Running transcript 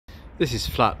This is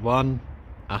flat 1,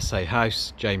 Assay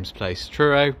House, James Place,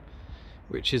 Truro,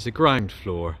 which is a ground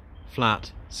floor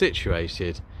flat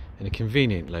situated in a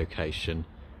convenient location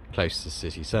close to the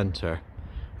city centre.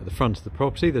 At the front of the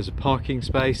property there's a parking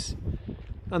space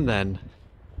and then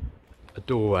a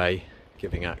doorway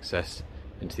giving access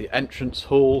into the entrance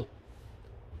hall,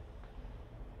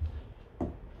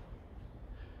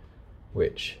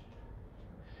 which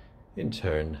in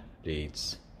turn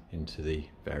leads into the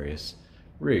various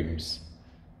rooms.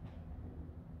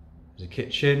 There's a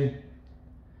kitchen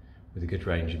with a good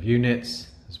range of units,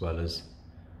 as well as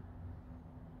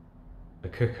a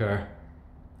cooker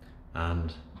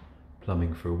and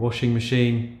plumbing for a washing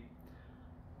machine,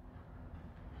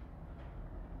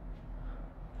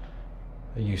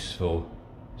 a useful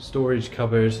storage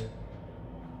cupboard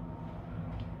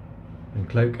and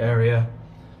cloak area,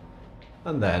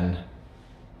 and then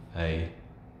a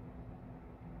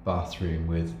bathroom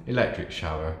with electric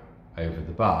shower over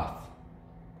the bath.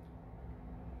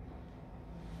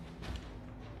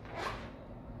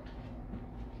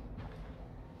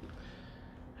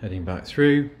 Heading back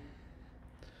through,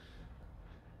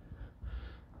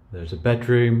 there's a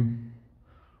bedroom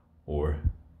or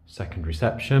second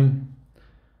reception,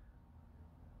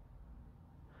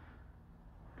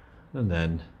 and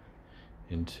then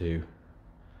into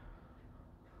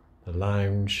the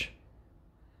lounge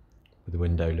with a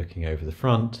window looking over the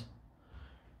front,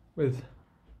 with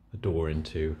a door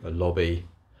into a lobby,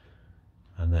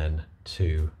 and then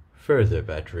two further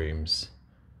bedrooms.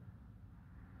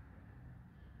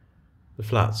 The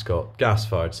flat's got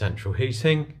gas-fired central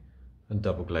heating and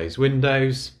double glazed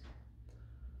windows.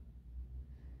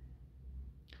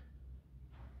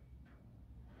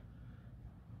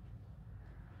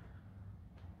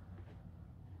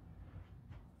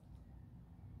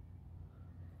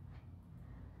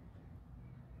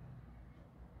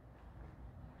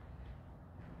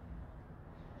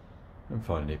 And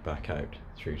finally back out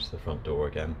through to the front door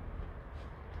again.